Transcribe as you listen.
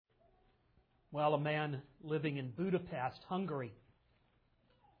Well, a man living in Budapest, Hungary,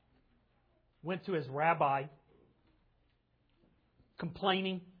 went to his rabbi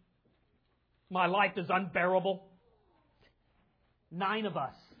complaining, "My life is unbearable. 9 of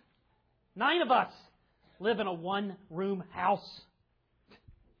us live in a one-room house.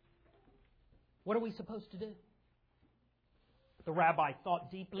 What are we supposed to do?" The rabbi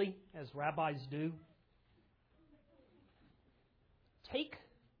thought deeply, as rabbis do. "Take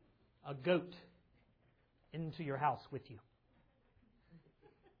a goat into your house with you."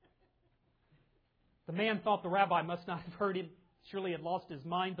 The man thought the rabbi must not have heard him. Surely had lost his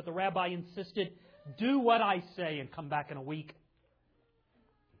mind, but the rabbi insisted, "Do what I say and come back in a week."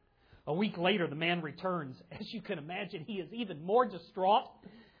 A week later, the man returns. As you can imagine, he is even more distraught.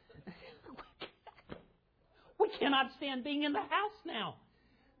 "We cannot stand being in the house now.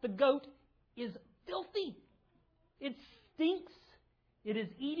 The goat is filthy. It stinks. It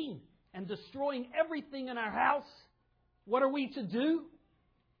is eating and destroying everything in our house. What are we to do?"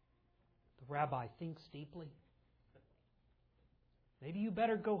 The rabbi thinks deeply. "Maybe you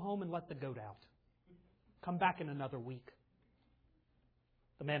better go home and let the goat out. Come back in another week."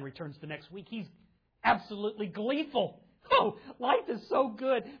 The man returns the next week. He's absolutely gleeful. "Oh, life is so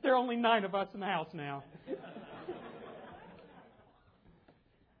good. There are only 9 of us in the house now."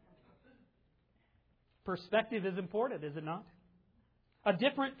 Perspective is important, is it not? A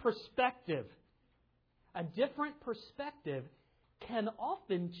different perspective can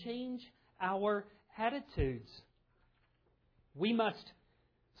often change our attitudes. We must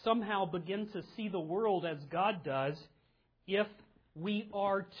somehow begin to see the world as God does if we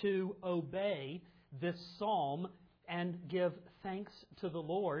are to obey this psalm and give thanks to the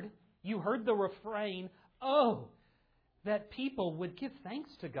Lord. You heard the refrain, "Oh, that people would give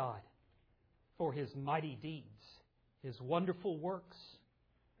thanks to God for His mighty deeds, His wonderful works."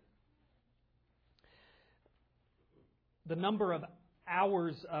 The number of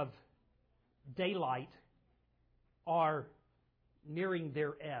hours of daylight are nearing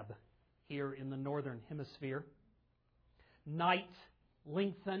their ebb here in the northern hemisphere. Night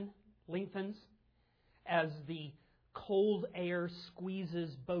lengthens as the cold air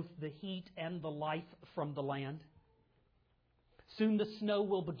squeezes both the heat and the life from the land. Soon the snow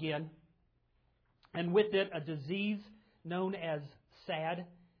will begin, and with it a disease known as SAD,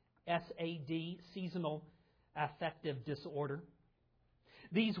 S-A-D, seasonal affective disorder.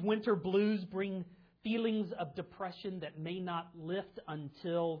 These winter blues bring feelings of depression that may not lift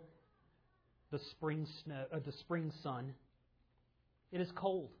until the spring sun. It is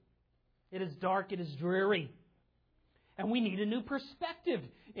cold. It is dark. It is dreary. And we need a new perspective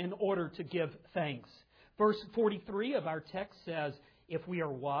in order to give thanks. Verse 43 of our text says, "If we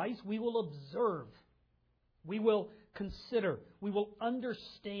are wise, we will observe. We will consider. We will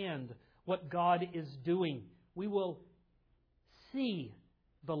understand what God is doing. We will see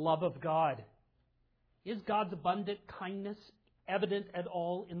the love of God." Is God's abundant kindness evident at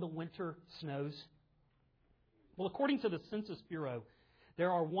all in the winter snows? Well, according to the Census Bureau,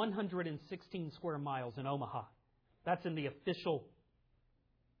 there are 116 square miles in Omaha. That's in the official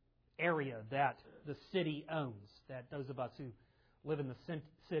area that the city owns, that those of us who live in the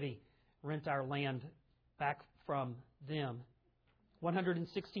city rent our land back from them.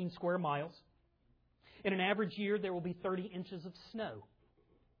 116 square miles. In an average year, there will be 30 inches of snow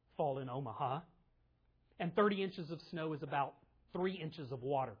fall in Omaha. And 30 inches of snow is about 3 inches of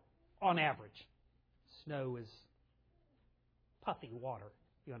water on average. Snow is puffy water,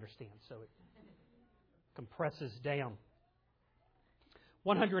 you understand, so it compresses down.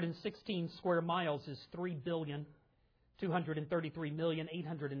 116 square miles is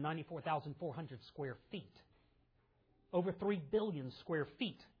 3,233,894,400 square feet. Over 3 billion square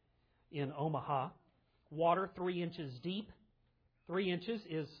feet in Omaha. Water 3 inches deep. 3 inches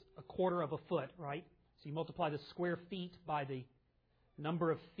is a quarter of a foot, right? So you multiply the square feet by the number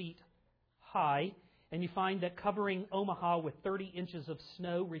of feet high, and you find that covering Omaha with 30 inches of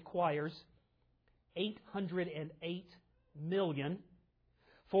snow requires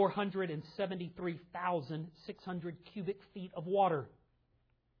 808,473,600 cubic feet of water.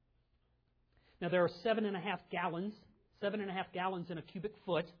 Now there are 7.5 gallons in a cubic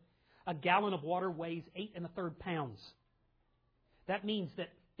foot. A gallon of water weighs 8 1/3 pounds. That means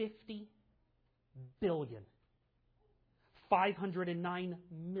that 50 billion,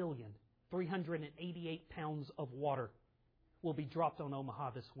 509,388 pounds of water will be dropped on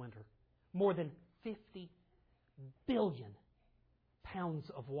Omaha this winter. More than 50 billion pounds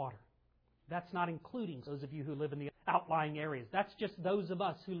of water. That's not including those of you who live in the outlying areas. That's just those of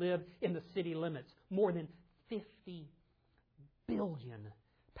us who live in the city limits. More than 50 billion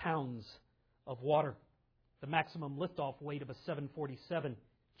pounds of water. The maximum liftoff weight of a 747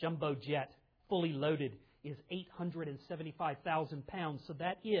 jumbo jet, fully loaded, is 875,000 pounds. So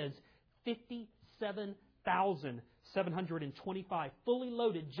that is 57,725 fully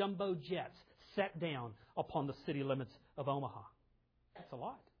loaded jumbo jets set down upon the city limits of Omaha. That's a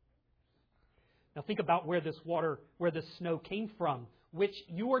lot. Now think about where this snow came from, which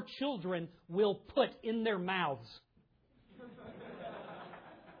your children will put in their mouths.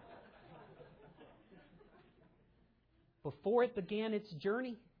 Before it began its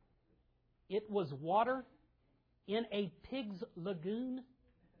journey, it was water in a pig's lagoon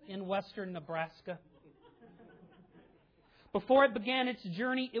in western Nebraska. Before it began its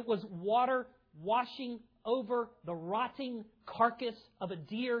journey, it was water washing over the rotting carcass of a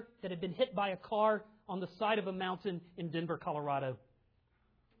deer that had been hit by a car on the side of a mountain in Denver, Colorado.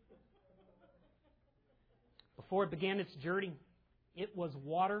 Before it began its journey, it was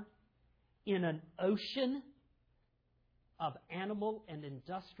water in an ocean of animal and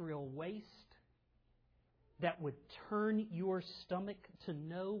industrial waste that would turn your stomach to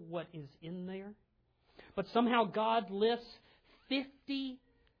know what is in there. But somehow God lifts 50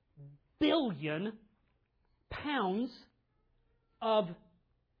 billion pounds of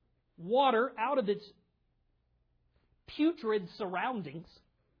water out of its putrid surroundings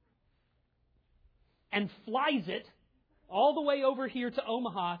and flies it all the way over here to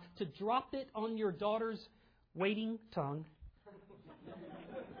Omaha to drop it on your daughter's waiting tongue.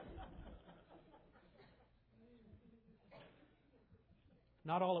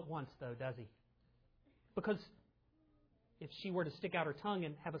 Not all at once, though, does He? Because if she were to stick out her tongue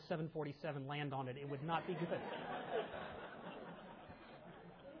and have a 747 land on it, it would not be good.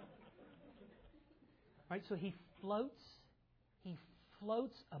 Right? So He floats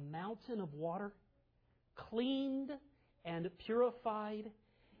a mountain of water, cleaned and purified,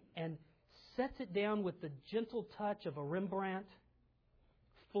 and sets it down with the gentle touch of a Rembrandt.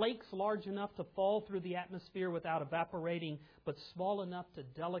 Flakes large enough to fall through the atmosphere without evaporating, but small enough to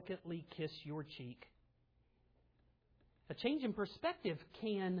delicately kiss your cheek. A change in perspective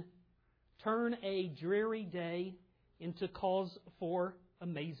can turn a dreary day into cause for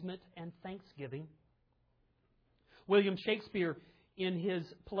amazement and thanksgiving. William Shakespeare, in his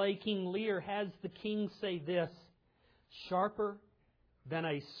play King Lear, has the king say this: "Sharper than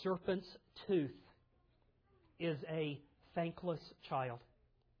a serpent's tooth is a thankless child."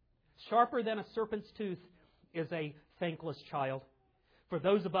 Sharper than a serpent's tooth is a thankless child. For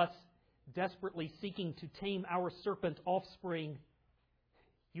those of us desperately seeking to tame our serpent offspring,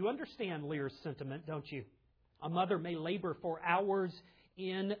 you understand Lear's sentiment, don't you? A mother may labor for hours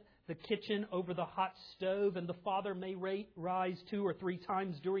in the kitchen over the hot stove, and the father may rise 2 or 3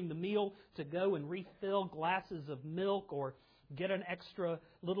 times during the meal to go and refill glasses of milk or get an extra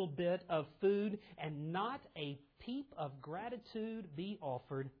little bit of food, and not a peep of gratitude be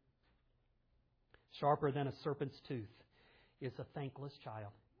offered. Sharper than a serpent's tooth is a thankless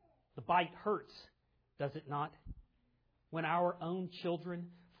child. The bite hurts, does it not? When our own children,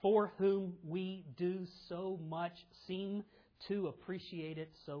 for whom we do so much, seem to appreciate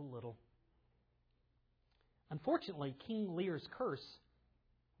it so little. Unfortunately, King Lear's curse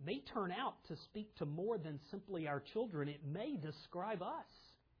may turn out to speak to more than simply our children. It may describe us.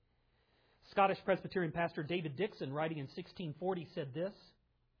 Scottish Presbyterian pastor David Dixon, writing in 1640, said this: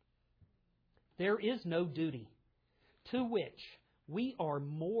 "There is no duty to which we are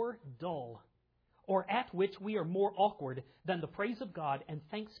more dull, or at which we are more awkward, than the praise of God and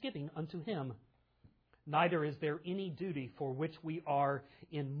thanksgiving unto Him. Neither is there any duty for which we are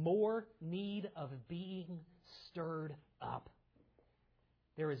in more need of being stirred up."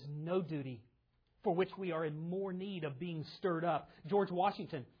 There is no duty for which we are in more need of being stirred up. George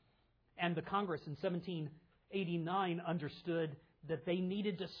Washington and the Congress in 1789 understood that they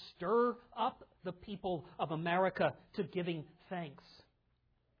needed to stir up the people of America to giving thanks.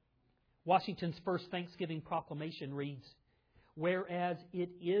 Washington's first Thanksgiving proclamation reads, "Whereas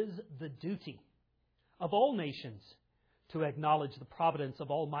it is the duty of all nations to acknowledge the providence of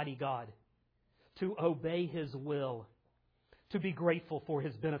Almighty God, to obey His will, to be grateful for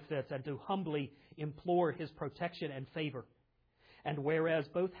His benefits, and to humbly implore His protection and favor. And whereas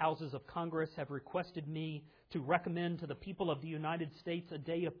both houses of Congress have requested me to recommend to the people of the United States a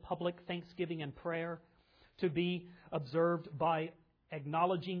day of public thanksgiving and prayer, to be observed by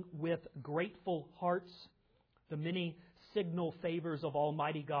acknowledging with grateful hearts the many signal favors of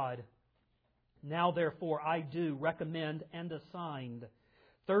Almighty God. Now, therefore, I do recommend and assign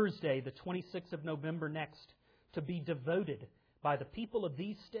Thursday, the 26th of November next, to be devoted by the people of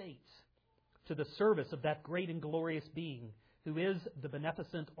these states to the service of that great and glorious being who is the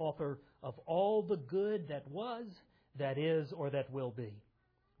beneficent author of all the good that was, that is, or that will be,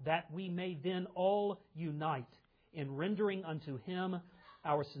 that we may then all unite in rendering unto Him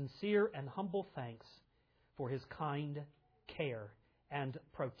our sincere and humble thanks for His kind care and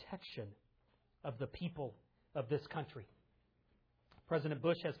protection of the people of this country. President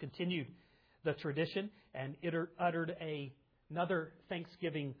Bush has continued the tradition and uttered another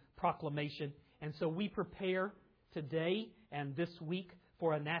Thanksgiving proclamation. And so we prepare today and this week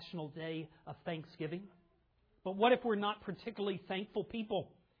for a national day of Thanksgiving. But what if we're not particularly thankful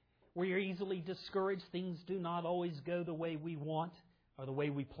people? We are easily discouraged. Things do not always go the way we want or the way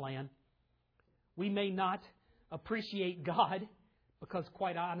we plan. We may not appreciate God because,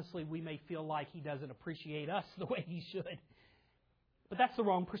 quite honestly, we may feel like He doesn't appreciate us the way He should. But that's the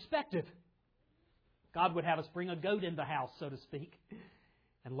wrong perspective. God would have us bring a goat in the house, so to speak,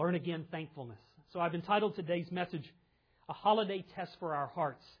 and learn again thankfulness. So I've entitled today's message, A Holiday Test for Our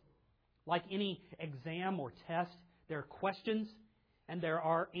Hearts. Like any exam or test, there are questions and there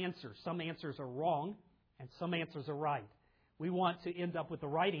are answers. Some answers are wrong and some answers are right. We want to end up with the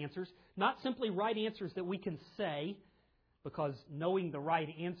right answers, not simply right answers that we can say, because knowing the right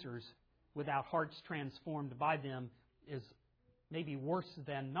answers without hearts transformed by them is maybe worse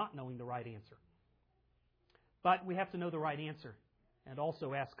than not knowing the right answer. But we have to know the right answer and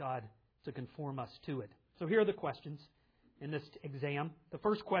also ask God to conform us to it. So here are the questions in this exam. The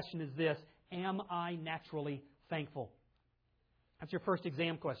first question is this: am I naturally thankful? That's your first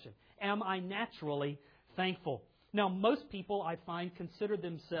exam question. Am I naturally thankful? Now, most people, I find, consider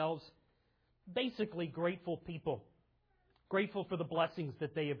themselves basically grateful people. Grateful for the blessings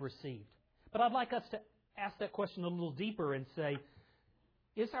that they have received. But I'd like us to ask that question a little deeper and say,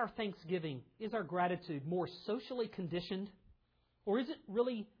 is our thanksgiving, is our gratitude more socially conditioned? Or is it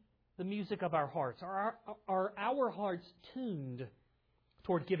really the music of our hearts? Are our hearts tuned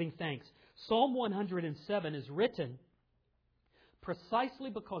toward giving thanks? Psalm 107 is written precisely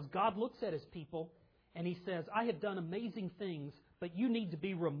because God looks at His people and He says, I have done amazing things, but you need to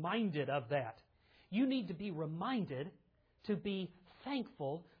be reminded of that. You need to be reminded to be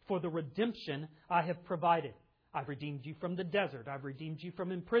thankful for the redemption I have provided. I've redeemed you from the desert. I've redeemed you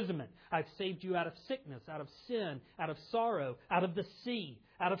from imprisonment. I've saved you out of sickness, out of sin, out of sorrow, out of the sea,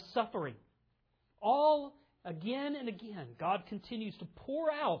 out of suffering. All again and again, God continues to pour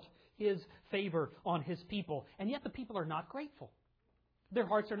out His favor on His people. And yet the people are not grateful. Their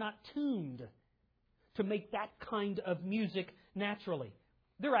hearts are not tuned to make that kind of music naturally.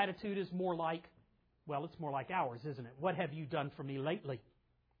 Their attitude is more like, well, it's more like ours, isn't it? What have you done for me lately?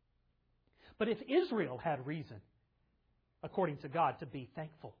 But if Israel had reason, according to God, to be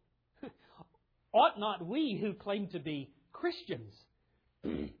thankful, ought not we who claim to be Christians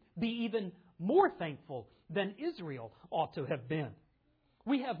be even more thankful than Israel ought to have been?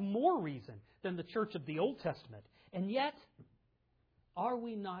 We have more reason than the church of the Old Testament. And yet, are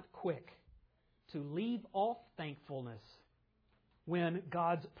we not quick to leave off thankfulness when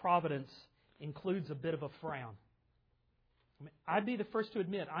God's providence includes a bit of a frown? I mean, I'd be the first to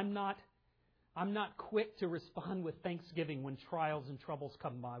admit I'm not quick to respond with thanksgiving when trials and troubles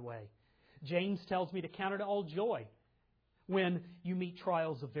come my way. James tells me to count it all joy when you meet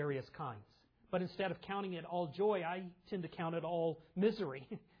trials of various kinds. But instead of counting it all joy, I tend to count it all misery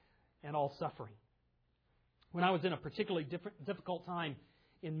and all suffering. When I was in a particularly difficult time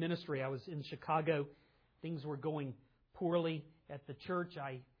in ministry, I was in Chicago. Things were going poorly at the church.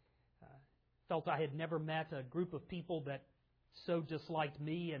 I felt I had never met a group of people that so disliked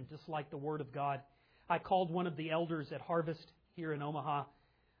me and disliked the Word of God. I called one of the elders at Harvest here in Omaha,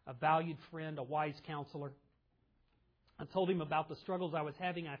 a valued friend, a wise counselor. I told him about the struggles I was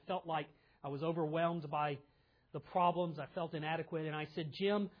having. I felt like I was overwhelmed by the problems. I felt inadequate. And I said,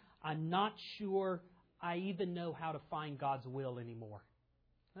 Jim, I'm not sure I even know how to find God's will anymore.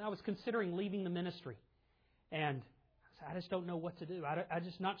 And I was considering leaving the ministry. And I just don't know what to do. I'm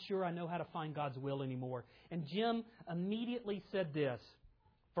just not sure I know how to find God's will anymore. And Jim immediately said this,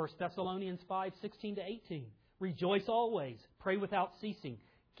 1 Thessalonians 5:16-18. Rejoice always, pray without ceasing,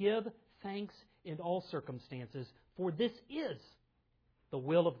 give thanks in all circumstances, for this is the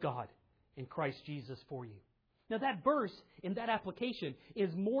will of God in Christ Jesus for you. Now that verse in that application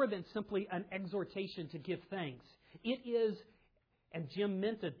is more than simply an exhortation to give thanks. It is, and Jim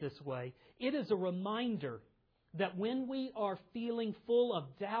meant it this way, it is a reminder that when we are feeling full of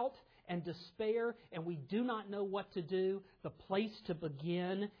doubt and despair and we do not know what to do, the place to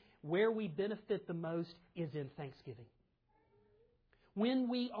begin, where we benefit the most, is in thanksgiving. When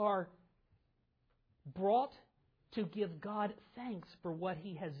we are brought to give God thanks for what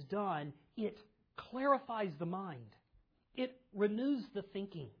He has done, it clarifies the mind. It renews the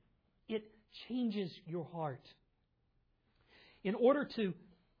thinking. It changes your heart. In order to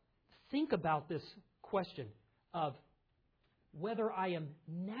think about this question of whether I am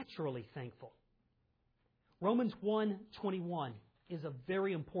naturally thankful, Romans 1:21 is a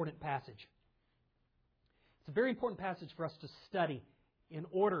very important passage. It's a very important passage for us to study in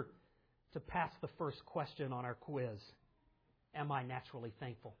order to pass the first question on our quiz. Am I naturally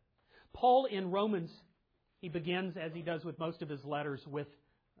thankful? Paul in Romans, he begins, as he does with most of his letters, with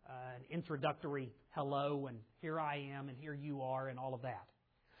an introductory hello and here I am and here you are and all of that.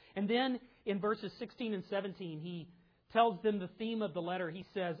 And then in verses 16 and 17, he tells them the theme of the letter. He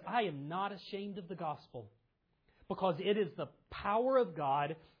says, I am not ashamed of the gospel, because it is the power of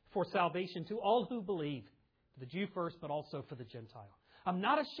God for salvation to all who believe, to the Jew first, but also for the Gentile. I'm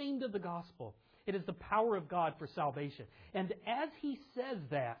not ashamed of the gospel. It is the power of God for salvation. And as he says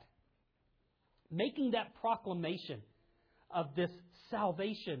that, making that proclamation of this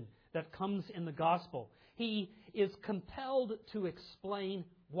salvation that comes in the gospel, he is compelled to explain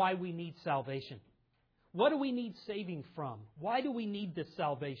why we need salvation. What do we need saving from? Why do we need this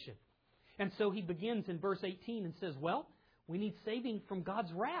salvation? And so he begins in verse 18 and says, well, we need saving from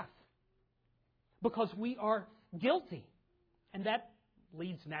God's wrath because we are guilty. And that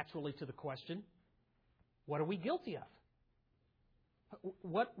leads naturally to the question, what are we guilty of?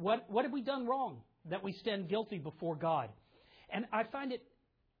 What have we done wrong that we stand guilty before God? And I find it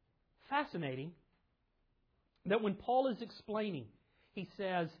fascinating that when Paul is explaining, he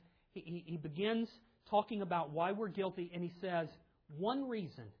says, he begins talking about why we're guilty, and he says, one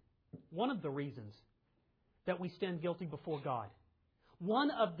of the reasons that we stand guilty before God,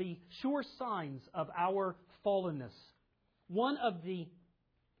 one of the sure signs of our fallenness, one of the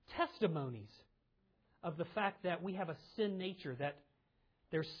testimonies of the fact that we have a sin nature, that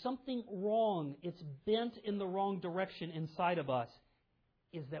there's something wrong, it's bent in the wrong direction inside of us,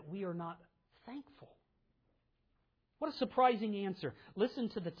 is that we are not thankful. What a surprising answer. Listen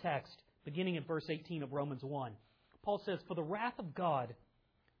to the text beginning at verse 18 of Romans 1. Paul says, for the wrath of God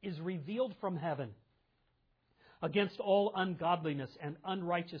is revealed from heaven against all ungodliness and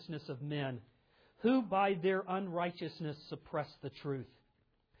unrighteousness of men, who by their unrighteousness suppress the truth.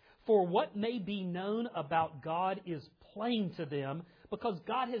 For what may be known about God is plain to them, because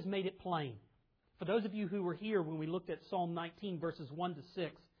God has made it plain. For those of you who were here when we looked at Psalm 19, verses 1 to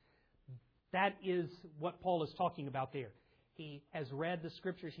 6, that is what Paul is talking about there. He has read the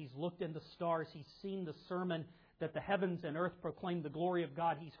Scriptures, he's looked in the stars, he's seen the sermon that the heavens and earth proclaim the glory of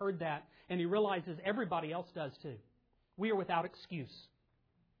God. He's heard that, and he realizes everybody else does too. We are without excuse.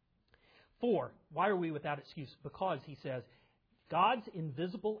 Why are we without excuse? Because, he says, God's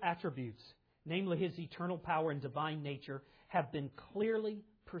invisible attributes, namely His eternal power and divine nature, have been clearly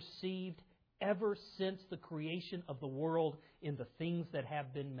perceived ever since the creation of the world in the things that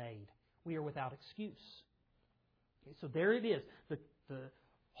have been made. We are without excuse. Okay, so there it is. The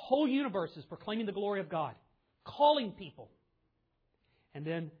whole universe is proclaiming the glory of God, calling people. And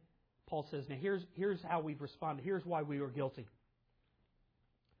then Paul says, now here's how we've responded. Here's why we were guilty.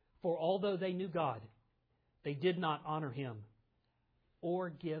 For although they knew God, they did not honor Him or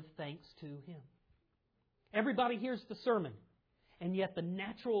give thanks to Him. Everybody hears the sermon, and yet the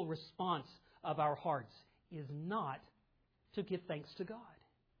natural response of our hearts is not to give thanks to God.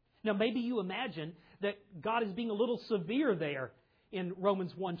 Now, maybe you imagine that God is being a little severe there in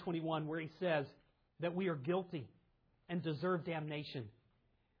Romans 1:21, where He says that we are guilty and deserve damnation.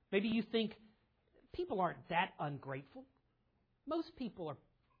 Maybe you think people aren't that ungrateful. Most people are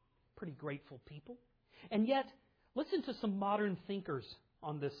pretty grateful people. And yet, listen to some modern thinkers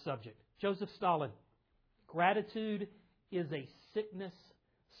on this subject. Joseph Stalin. Gratitude is a sickness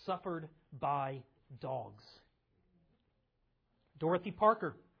suffered by dogs. Dorothy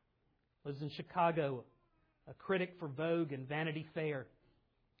Parker lives in Chicago, a critic for Vogue and Vanity Fair.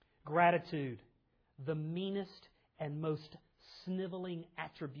 Gratitude, the meanest and most sniveling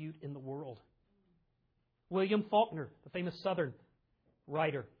attribute in the world. William Faulkner, the famous Southern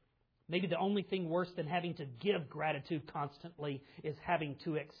writer. Maybe the only thing worse than having to give gratitude constantly is having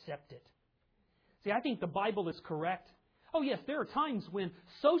to accept it. See, I think the Bible is correct. Oh yes, there are times when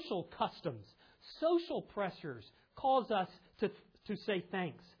social customs, social pressures cause us to say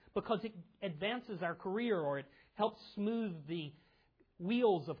thanks because it advances our career or it helps smooth the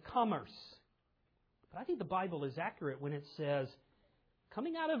wheels of commerce. But I think the Bible is accurate when it says,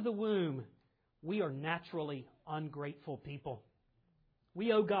 coming out of the womb, we are naturally ungrateful people.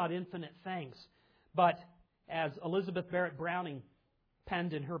 We owe God infinite thanks. But as Elizabeth Barrett Browning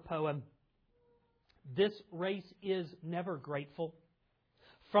penned in her poem, this race is never grateful.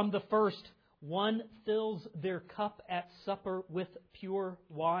 From the first, One fills their cup at supper with pure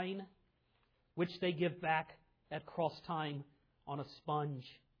wine, which they give back at cross time on a sponge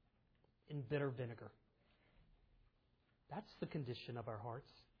in bitter vinegar. That's the condition of our hearts.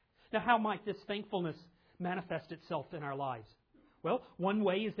 Now, how might this thankfulness manifest itself in our lives? Well, one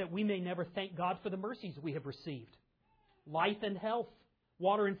way is that we may never thank God for the mercies we have received. Life and health,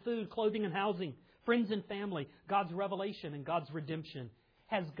 water and food, clothing and housing, friends and family, God's revelation and God's redemption.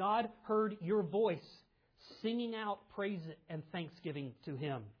 Has God heard your voice singing out praise and thanksgiving to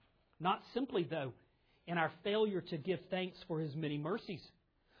Him? Not simply, though, in our failure to give thanks for His many mercies,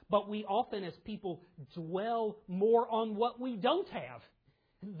 but we often, as people, dwell more on what we don't have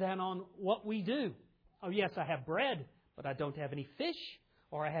than on what we do. Oh, yes, I have bread, but I don't have any fish.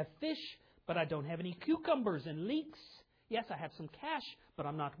 Or I have fish, but I don't have any cucumbers and leeks. Yes, I have some cash, but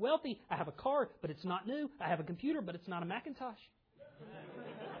I'm not wealthy. I have a car, but it's not new. I have a computer, but it's not a Macintosh.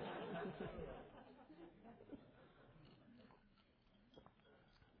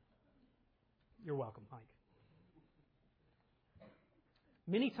 You're welcome, Mike.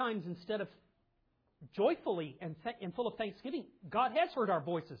 Many times, instead of joyfully and full of thanksgiving, God has heard our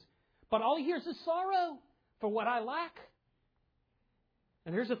voices. But all He hears is sorrow for what I lack.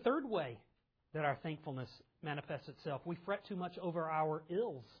 And there's a third way that our thankfulness manifests itself. We fret too much over our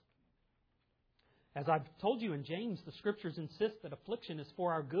ills. As I've told you in James, the Scriptures insist that affliction is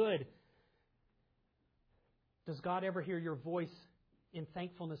for our good. Does God ever hear your voice in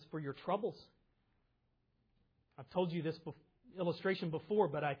thankfulness for your troubles? I've told you this illustration before,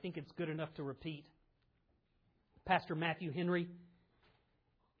 but I think it's good enough to repeat. Pastor Matthew Henry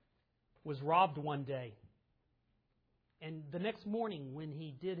was robbed one day. And the next morning, when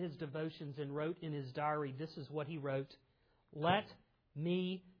he did his devotions and wrote in his diary, this is what he wrote: "Let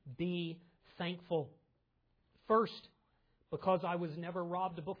me be thankful. First, because I was never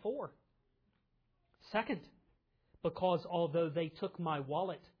robbed before. Second, because although they took my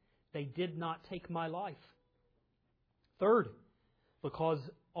wallet, they did not take my life. Third, because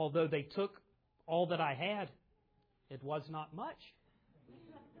although they took all that I had, it was not much.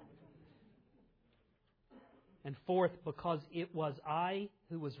 And fourth, because it was I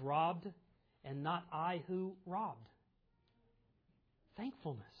who was robbed and not I who robbed."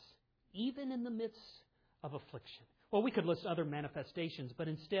 Thankfulness, even in the midst of affliction. Well, we could list other manifestations, but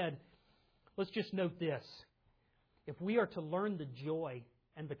instead, let's just note this. If we are to learn the joy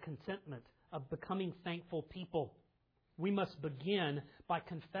and the contentment of becoming thankful people, we must begin by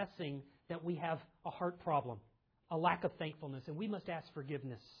confessing that we have a heart problem, a lack of thankfulness, and we must ask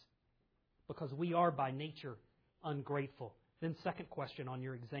forgiveness because we are by nature ungrateful. Then second question on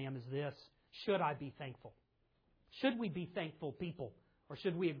your exam is this: should I be thankful? Should we be thankful people? Or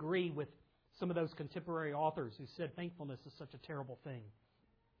should we agree with some of those contemporary authors who said thankfulness is such a terrible thing?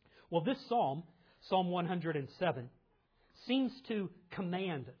 Well, this psalm, Psalm 107, seems to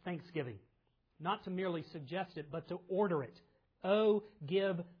command thanksgiving. Not to merely suggest it, but to order it. Oh,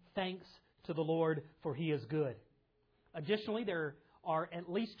 give thanks to the Lord, for He is good. Additionally, there are at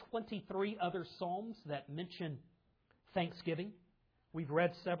least 23 other psalms that mention thanksgiving. We've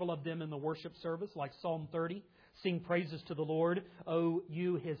read several of them in the worship service, like Psalm 30. Sing praises to the Lord, O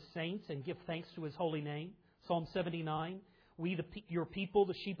you His saints, and give thanks to His holy name. Psalm 79. We, your people,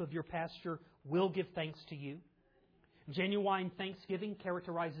 the sheep of your pasture, will give thanks to you. Genuine thanksgiving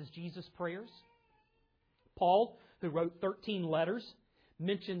characterizes Jesus' prayers. Paul, who wrote 13 letters,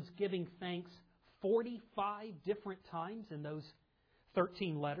 mentions giving thanks 45 different times in those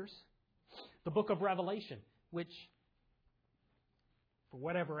 13 letters. The book of Revelation, which, for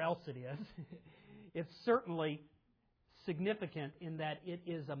whatever else it is, it's certainly significant in that it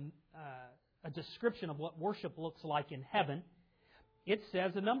is a description of what worship looks like in heaven. It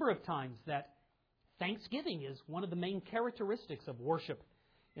says a number of times that thanksgiving is one of the main characteristics of worship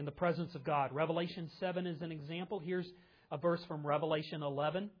in the presence of God. Revelation 7 is an example. Here's a verse from Revelation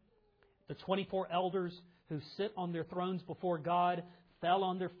 11. The 24 elders who sit on their thrones before God fell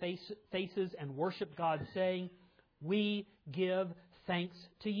on their faces and worshiped God, saying, "We give thanks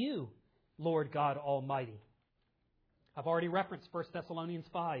to you, Lord God Almighty." I've already referenced 1 Thessalonians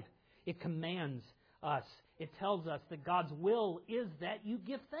 5. It commands us. It tells us that God's will is that you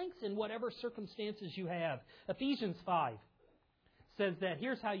give thanks in whatever circumstances you have. Ephesians 5 says that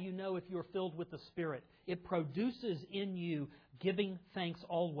here's how you know if you're filled with the Spirit. It produces in you giving thanks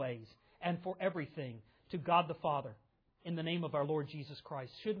always and for everything to God the Father in the name of our Lord Jesus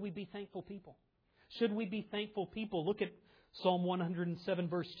Christ. Should we be thankful people? Should we be thankful people? Look at Psalm 107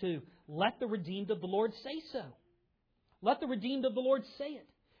 verse 2. Let the redeemed of the Lord say so. Let the redeemed of the Lord say it.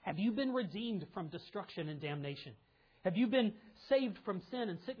 Have you been redeemed from destruction and damnation? Have you been saved from sin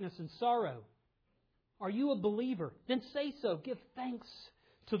and sickness and sorrow? Are you a believer? Then say so. Give thanks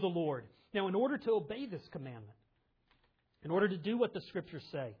to the Lord. Now, in order to obey this commandment, in order to do what the Scriptures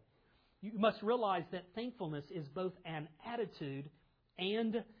say, you must realize that thankfulness is both an attitude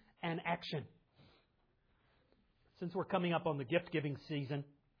and an action. Since we're coming up on the gift-giving season,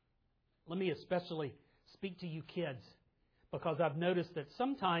 let me especially speak to you kids, because I've noticed that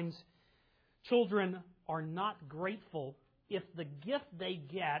sometimes children are not grateful if the gift they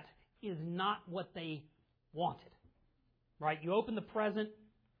get is not what they wanted. Right? You open the present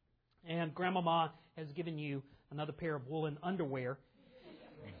and Grandmama has given you another pair of woolen underwear.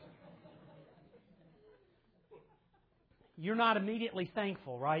 You're not immediately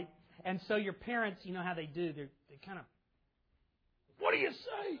thankful, right? And so your parents, you know how they do, they kind of, what do you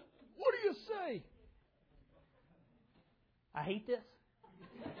say? What do you say? I hate this.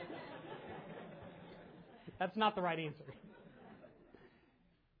 That's not the right answer.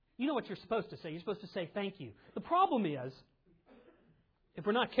 You know what you're supposed to say. You're supposed to say thank you. The problem is, if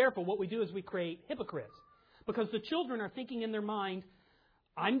we're not careful, what we do is we create hypocrites. Because the children are thinking in their mind,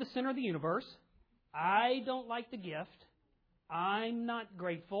 I'm the center of the universe. I don't like the gift. I'm not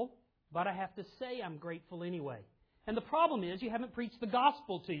grateful, but I have to say I'm grateful anyway. And the problem is you haven't preached the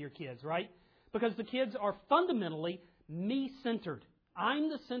gospel to your kids, right? Because the kids are fundamentally me-centered. I'm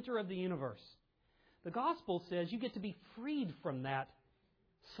the center of the universe. The gospel says you get to be freed from that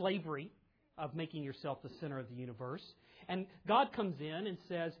slavery of making yourself the center of the universe. And God comes in and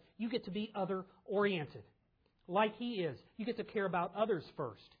says you get to be other-oriented. Like He is. You get to care about others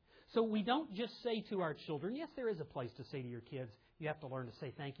first. So we don't just say to our children, yes, there is a place to say to your kids, you have to learn to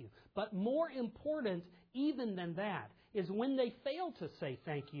say thank you. But more important even than that is when they fail to say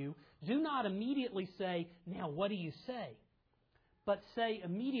thank you, do not immediately say, now what do you say? But say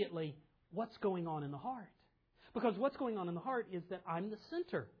immediately, what's going on in the heart? Because what's going on in the heart is that I'm the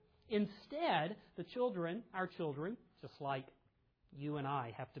center. Instead, the children, our children, just like you and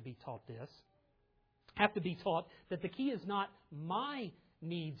I have to be taught this, have to be taught that the key is not my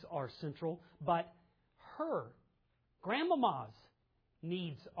needs are central, but her, Grandmama's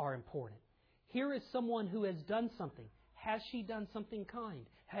needs are important. Here is someone who has done something. Has she done something kind?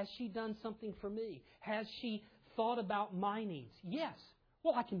 Has she done something for me? Has she thought about my needs? Yes.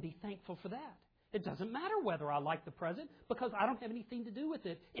 Well, I can be thankful for that. It doesn't matter whether I like the present because I don't have anything to do with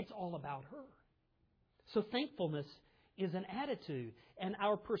it. It's all about her. So thankfulness is an attitude, and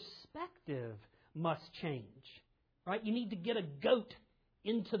our perspective must change. Right? You need to get a goat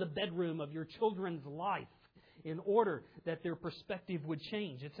into the bedroom of your children's life in order that their perspective would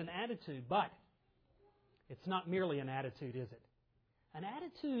change. It's an attitude, but it's not merely an attitude, is it? An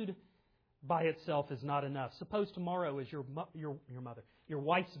attitude by itself is not enough. Suppose tomorrow is your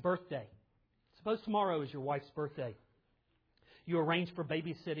wife's birthday. Suppose tomorrow is your wife's birthday. You arrange for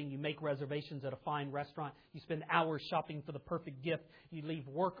babysitting. You make reservations at a fine restaurant. You spend hours shopping for the perfect gift. You leave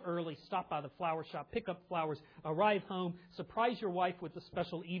work early, stop by the flower shop, pick up flowers, arrive home, surprise your wife with the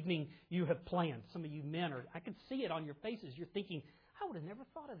special evening you have planned. Some of you men I can see it on your faces. You're thinking, I would have never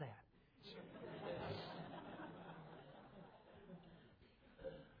thought of that.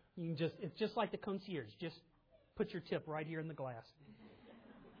 It's just like the concierge. Just put your tip right here in the glass.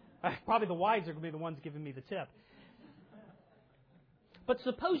 Probably the wives are going to be the ones giving me the tip. But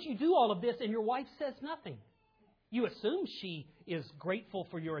suppose you do all of this and your wife says nothing. You assume she is grateful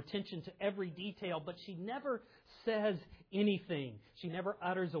for your attention to every detail, but she never says anything. She never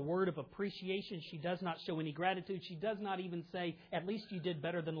utters a word of appreciation. She does not show any gratitude. She does not even say, at least you did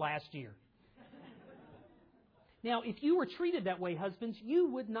better than last year. Now, if you were treated that way, husbands, you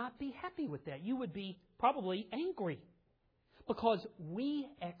would not be happy with that. You would be probably angry. Because we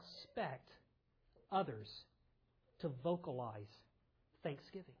expect others to vocalize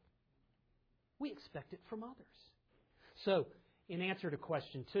thanksgiving. We expect it from others. So, in answer to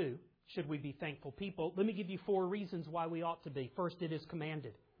question 2, should we be thankful people? Let me give you 4 reasons why we ought to be. First, it is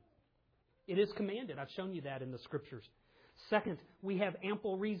commanded. It is commanded. I've shown you that in the Scriptures. Second, we have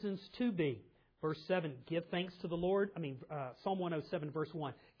ample reasons to be. Verse 7, give thanks to the Lord. Psalm 107, verse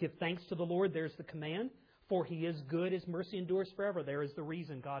 1. Give thanks to the Lord. There's the command. For He is good. His mercy endures forever. There is the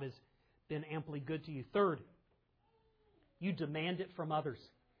reason God has been amply good to you. Third, you demand it from others.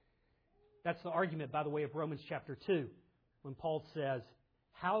 That's the argument, by the way, of Romans chapter 2. When Paul says,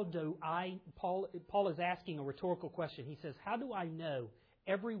 Paul is asking a rhetorical question. He says, how do I know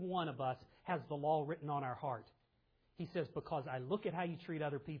every one of us has the law written on our heart? He says, because I look at how you treat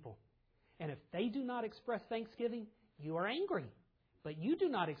other people. And if they do not express thanksgiving, you are angry. But you do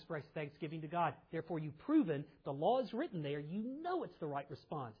not express thanksgiving to God. Therefore, you've proven the law is written there. You know it's the right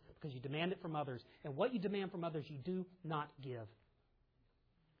response because you demand it from others. And what you demand from others, you do not give.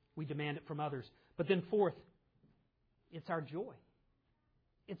 We demand it from others. But then fourth, it's our joy.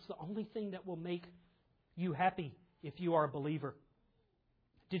 It's the only thing that will make you happy if you are a believer.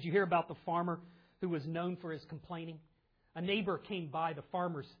 Did you hear about the farmer who was known for his complaining? A neighbor came by the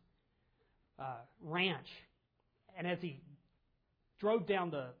farmer's ranch, and as he drove down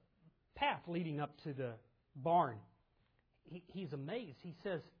the path leading up to the barn, he's amazed. He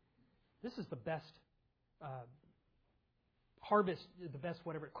says, "This is the best harvest, the best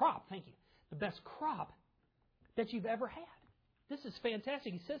whatever crop. Thank you, the best crop that you've ever had. This is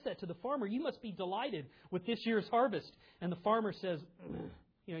fantastic." He says that to the farmer. "You must be delighted with this year's harvest." And the farmer says,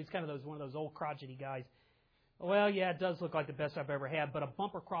 he's kind of one of those old crotchety guys. "Well, yeah, it does look like the best I've ever had, but a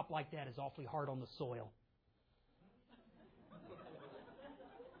bumper crop like that is awfully hard on the soil."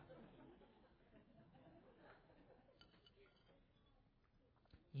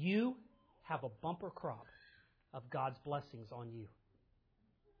 You have a bumper crop of God's blessings on you.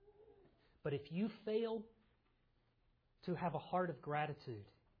 But if you fail to have a heart of gratitude,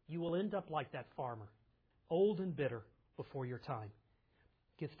 you will end up like that farmer, old and bitter before your time.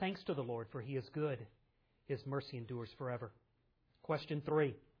 Give thanks to the Lord, for He is good. His mercy endures forever. Question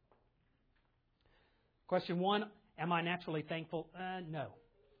 3. Question 1, am I naturally thankful? No.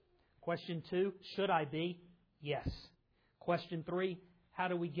 Question 2, should I be? Yes. Question 3, how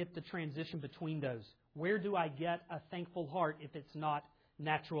do we get the transition between those? Where do I get a thankful heart if it's not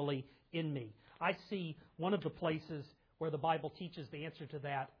naturally in me? I see one of the places where the Bible teaches the answer to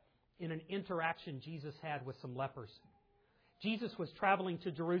that in an interaction Jesus had with some lepers. Jesus was traveling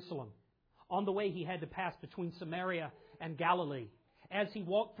to Jerusalem. On the way, He had to pass between Samaria and Galilee. As He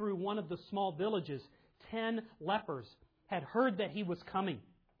walked through one of the small villages, 10 lepers had heard that He was coming.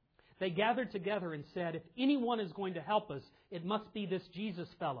 They gathered together and said, "If anyone is going to help us, it must be this Jesus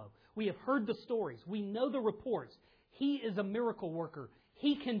fellow. We have heard the stories. We know the reports. He is a miracle worker.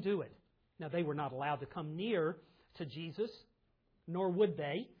 He can do it." Now, they were not allowed to come near to Jesus, nor would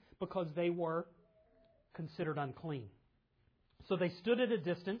they, because they were considered unclean. So they stood at a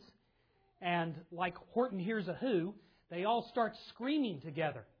distance, and like Horton hears a who, they all start screaming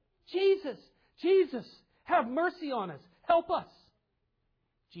together, "Jesus! Jesus! Have mercy on us! Help us!"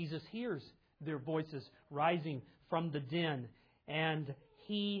 Jesus hears their voices rising from the den, and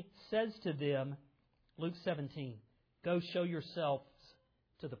He says to them, Luke 17, "Go show yourselves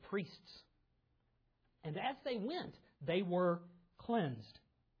to the priests." And as they went, they were cleansed.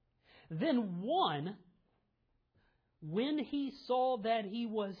 Then one, when he saw that he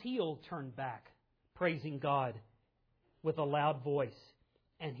was healed, turned back, praising God with a loud voice.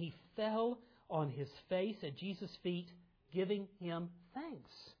 And he fell on his face at Jesus' feet, giving Him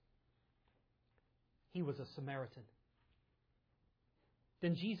thanks. He was a Samaritan.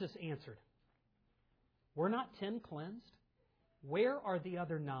 Then Jesus answered, "Were not 10 cleansed? Where are the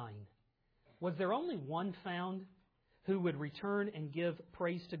other 9? Was there only one found who would return and give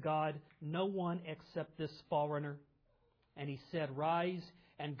praise to God? No one except this foreigner." And He said, "Rise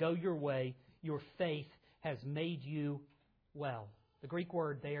and go your way. Your faith has made you well." The Greek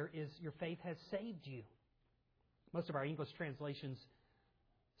word there is, your faith has saved you. Most of our English translations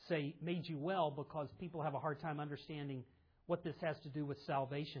say made you well because people have a hard time understanding what this has to do with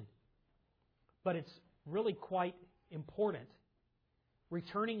salvation. But it's really quite important.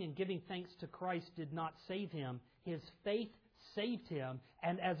 Returning and giving thanks to Christ did not save him. His faith saved him,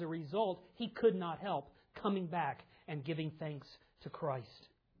 and as a result, he could not help coming back and giving thanks to Christ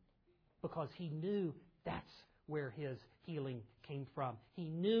because he knew that's where his healing came from. He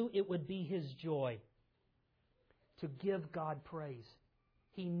knew it would be his joy to give God praise.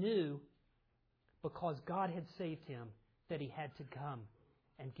 He knew because God had saved him that he had to come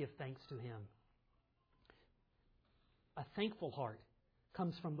and give thanks to Him. A thankful heart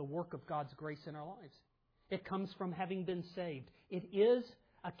comes from the work of God's grace in our lives. It comes from having been saved. It is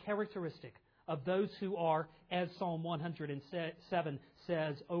a characteristic of those who are, as Psalm 107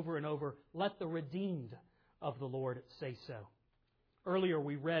 says over and over, "Let the redeemed of the Lord say so." Earlier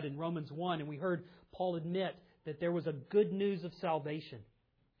we read in Romans 1 and we heard Paul admit that there was a good news of salvation.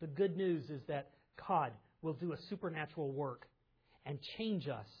 The good news is that God will do a supernatural work and change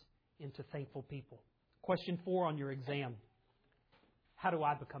us into thankful people. Question 4 on your exam. How do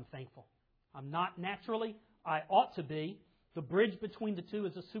I become thankful? I'm not naturally. I ought to be. The bridge between the two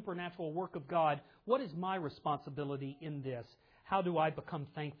is a supernatural work of God. What is my responsibility in this? How do I become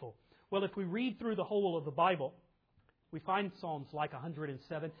thankful? Well, if we read through the whole of the Bible, we find Psalms like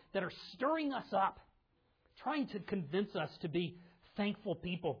 107 that are stirring us up, trying to convince us to be thankful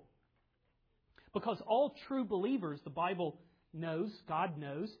people. Because all true believers, the Bible knows, God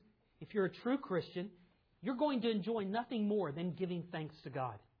knows, if you're a true Christian, you're going to enjoy nothing more than giving thanks to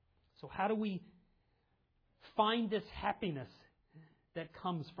God. So how do we find this happiness that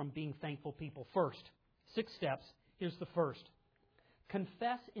comes from being thankful people? First, 6 steps. Here's the first.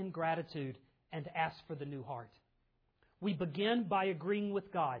 Confess in gratitude and ask for the new heart. We begin by agreeing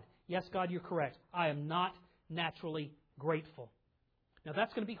with God. Yes, God, you're correct. I am not naturally grateful. Now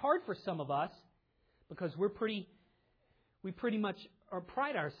that's going to be hard for some of us because we pretty much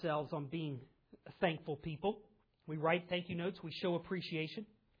pride ourselves on being thankful people. We write thank you notes. We show appreciation.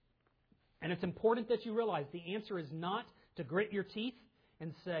 And it's important that you realize the answer is not to grit your teeth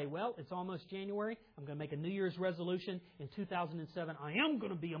and say, well, it's almost January. I'm going to make a New Year's resolution. In 2007, I am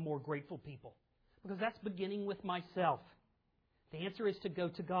going to be a more grateful people. Because that's beginning with myself. The answer is to go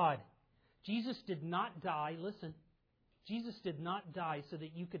to God. Jesus did not die, listen, Jesus did not die so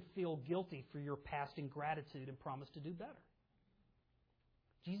that you could feel guilty for your past ingratitude and promise to do better.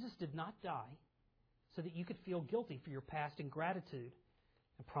 Jesus did not die so that you could feel guilty for your past ingratitude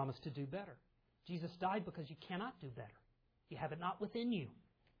and promise to do better. Jesus died because you cannot do better. You have it not within you.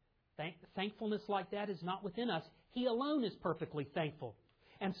 Thankfulness like that is not within us. He alone is perfectly thankful.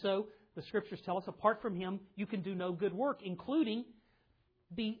 And so, the Scriptures tell us, apart from Him, you can do no good work, including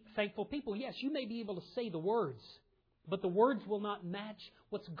be thankful people. Yes, you may be able to say the words, but the words will not match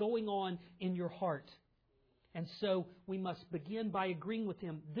what's going on in your heart. And so, we must begin by agreeing with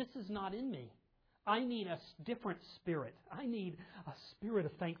Him. This is not in me. I need a different spirit. I need a spirit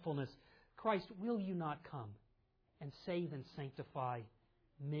of thankfulness. Christ, will you not come and save and sanctify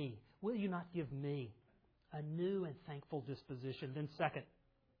me? Will you not give me a new and thankful disposition? Then second,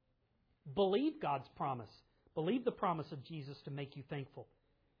 believe God's promise. Believe the promise of Jesus to make you thankful.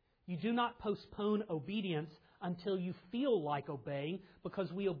 You do not postpone obedience until you feel like obeying,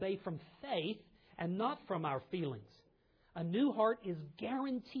 because we obey from faith and not from our feelings. A new heart is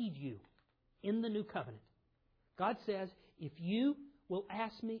guaranteed you in the new covenant. God says, if you will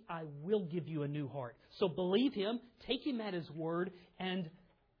ask me, I will give you a new heart. So believe Him, take Him at His word, and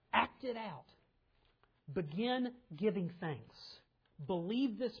act it out. Begin giving thanks.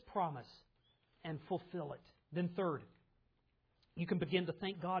 Believe this promise and fulfill it. Then third, you can begin to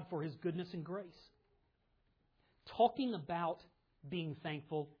thank God for His goodness and grace. Talking about being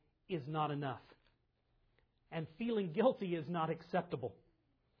thankful is not enough. And feeling guilty is not acceptable.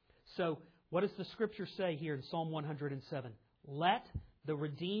 So, what does the Scripture say here in Psalm 107? Let the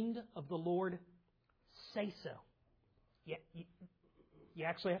redeemed of the Lord say so. Yeah, you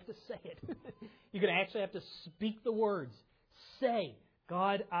actually have to say it. You're going to actually have to speak the words. Say,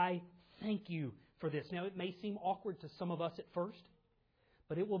 God, I thank you for this. Now, it may seem awkward to some of us at first,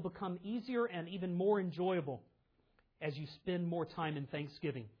 but it will become easier and even more enjoyable as you spend more time in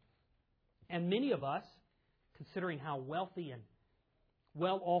thanksgiving. And many of us, considering how wealthy and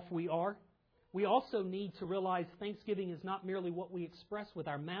well off we are, we also need to realize thanksgiving is not merely what we express with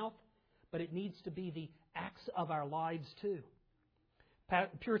our mouth, but it needs to be the acts of our lives too.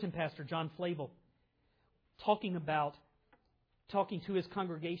 Puritan pastor John Flavel, talking to his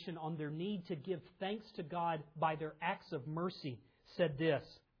congregation on their need to give thanks to God by their acts of mercy, said this: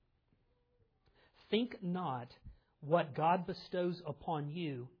 think not what God bestows upon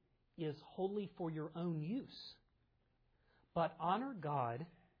you is wholly for your own use, but honor God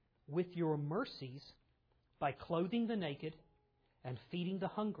with your mercies by clothing the naked and feeding the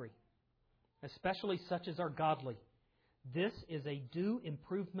hungry, especially such as are godly. This is a due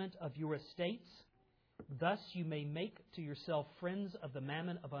improvement of your estates. Thus you may make to yourself friends of the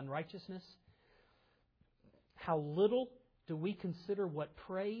mammon of unrighteousness. How little do we consider what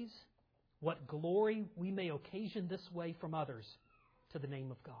praise, what glory we may occasion this way from others to the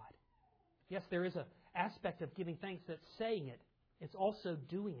name of God. Yes, there is an aspect of giving thanks that's saying it. It's also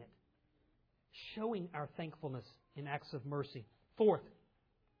doing it. Showing our thankfulness in acts of mercy. Fourth,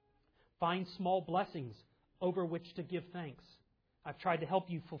 find small blessings over which to give thanks. I've tried to help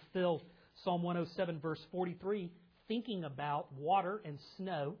you fulfill Psalm 107 verse 43, thinking about water and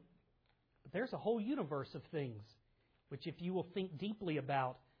snow. But there's a whole universe of things which, if you will think deeply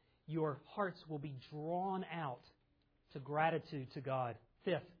about, your hearts will be drawn out to gratitude to God.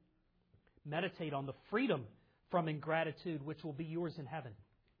 Fifth, meditate on the freedom from ingratitude which will be yours in heaven.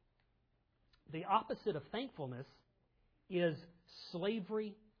 The opposite of thankfulness is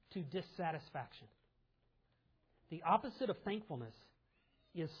slavery to dissatisfaction. The opposite of thankfulness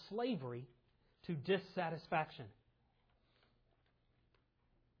is slavery to dissatisfaction.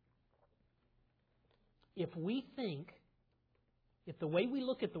 If the way we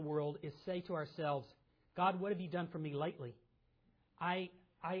look at the world is say to ourselves, God, what have you done for me lately? I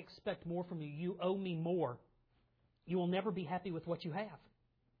expect more from you. You owe me more. You will never be happy with what you have.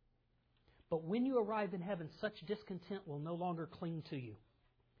 But when you arrive in heaven, such discontent will no longer cling to you.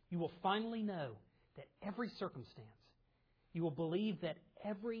 You will finally know that every circumstance, you will believe that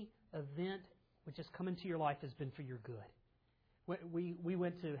every event which has come into your life has been for your good. We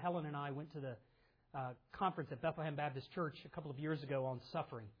went to, Helen and I went to the conference at Bethlehem Baptist Church a couple of years ago on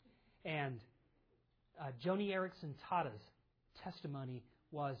suffering. And Joni Eareckson Tada's testimony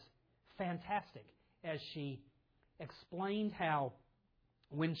was fantastic as she explained how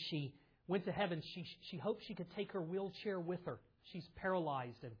when she went to heaven, she hoped she could take her wheelchair with her. She's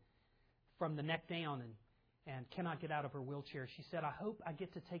paralyzed and from the neck down and cannot get out of her wheelchair. She said, I hope I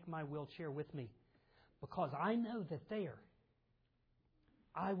get to take my wheelchair with me because I know that there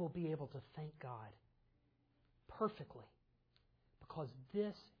I will be able to thank God perfectly because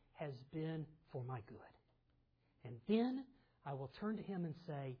this has been for my good. And then I will turn to Him and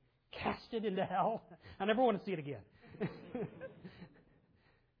say, cast it into hell. I never want to see it again.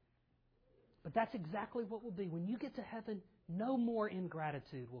 But that's exactly what will be. When you get to heaven, no more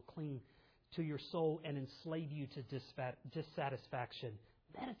ingratitude will cling to your soul and enslave you to dissatisfaction.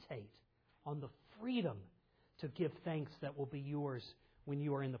 Meditate on the freedom to give thanks that will be yours when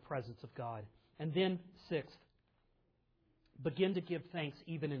you are in the presence of God. And then, sixth, begin to give thanks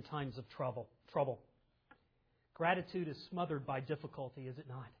even in times of trouble. Gratitude is smothered by difficulty, is it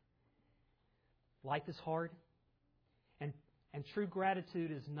not? Life is hard. And true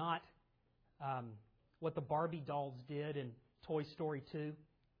gratitude is not what the Barbie dolls did in Toy Story 2.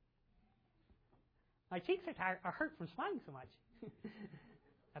 My cheeks are hurt from smiling so much.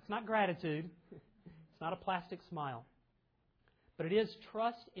 That's not gratitude. It's not a plastic smile. But it is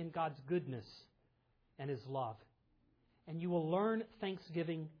trust in God's goodness and His love. And you will learn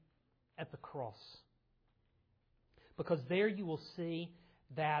thanksgiving at the cross. Because there you will see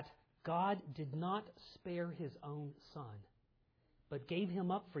that God did not spare His own Son, but gave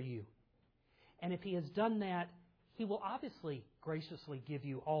Him up for you. And if He has done that, He will obviously graciously give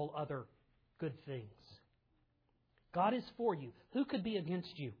you all other good things. God is for you. Who could be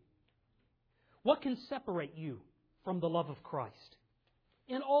against you? What can separate you from the love of Christ?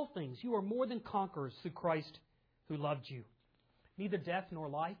 In all things, you are more than conquerors through Christ who loved you. Neither death nor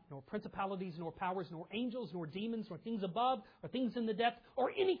life, nor principalities nor powers, nor angels nor demons, nor things above, or things in the depth,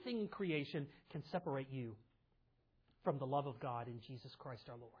 or anything in creation can separate you from the love of God in Jesus Christ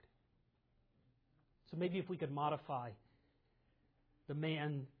our Lord. So maybe if we could modify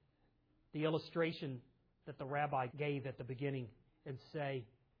the illustration that the rabbi gave at the beginning and say,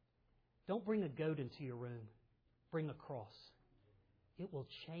 don't bring a goat into your room, bring a cross. It will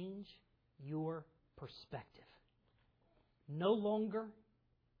change your perspective. No longer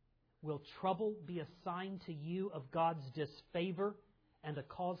will trouble be a sign to you of God's disfavor and a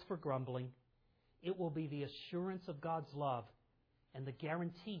cause for grumbling. It will be the assurance of God's love and the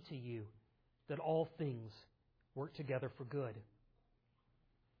guarantee to you that all things work together for good.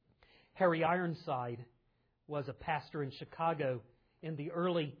 Harry Ironside was a pastor in Chicago in the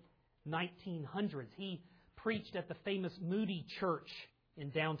early 1900s. He preached at the famous Moody Church in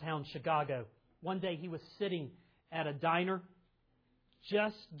downtown Chicago. One day he was sitting at a diner,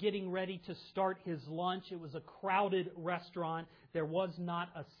 just getting ready to start his lunch. It was a crowded restaurant. There was not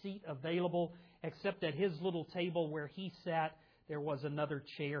a seat available, except at his little table where he sat, there was another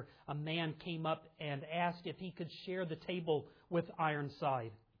chair. A man came up and asked if he could share the table with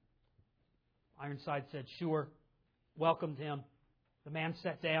Ironside. Ironside said, sure, welcomed him. The man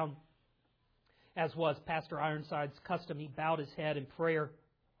sat down. As was Pastor Ironside's custom, he bowed his head in prayer.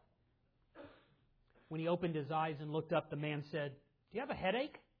 When he opened his eyes and looked up, the man said, do you have a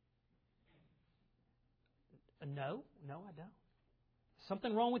headache? No, I don't.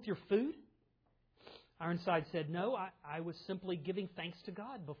 Something wrong with your food? Ironside said, no, I was simply giving thanks to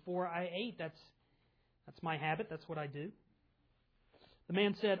God before I ate. That's my habit. That's what I do. The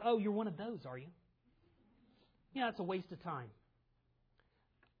man said, oh, you're one of those, are you? Yeah, it's a waste of time.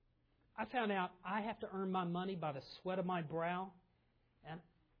 I found out I have to earn my money by the sweat of my brow, and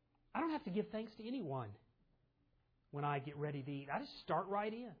I don't have to give thanks to anyone when I get ready to eat. I just start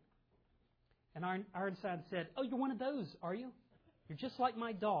right in. And Ironside said, oh, you're one of those, are you? You're just like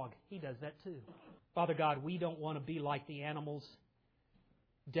my dog. He does that too. Father God, we don't want to be like the animals,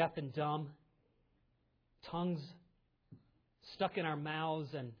 deaf and dumb, tongues stuck in our mouths,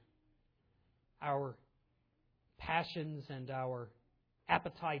 and our passions and our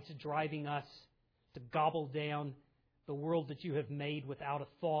appetites driving us to gobble down the world that you have made without a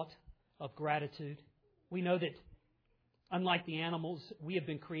thought of gratitude. We know that, unlike the animals, we have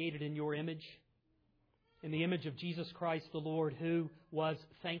been created in your image. in the image of Jesus Christ the Lord, who was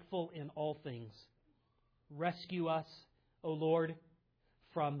thankful in all things. Rescue us, O Lord,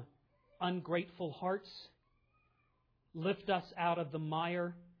 from ungrateful hearts. Lift us out of the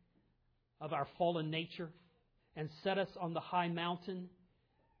mire of our fallen nature and set us on the high mountain.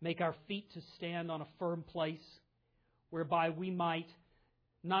 Make our feet to stand on a firm place whereby we might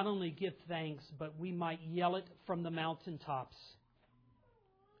not only give thanks, but we might yell it from the mountaintops.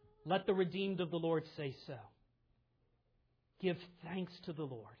 Let the redeemed of the Lord say so. Give thanks to the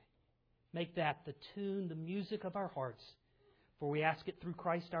Lord. Make that the tune, the music of our hearts. For we ask it through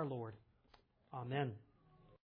Christ our Lord. Amen.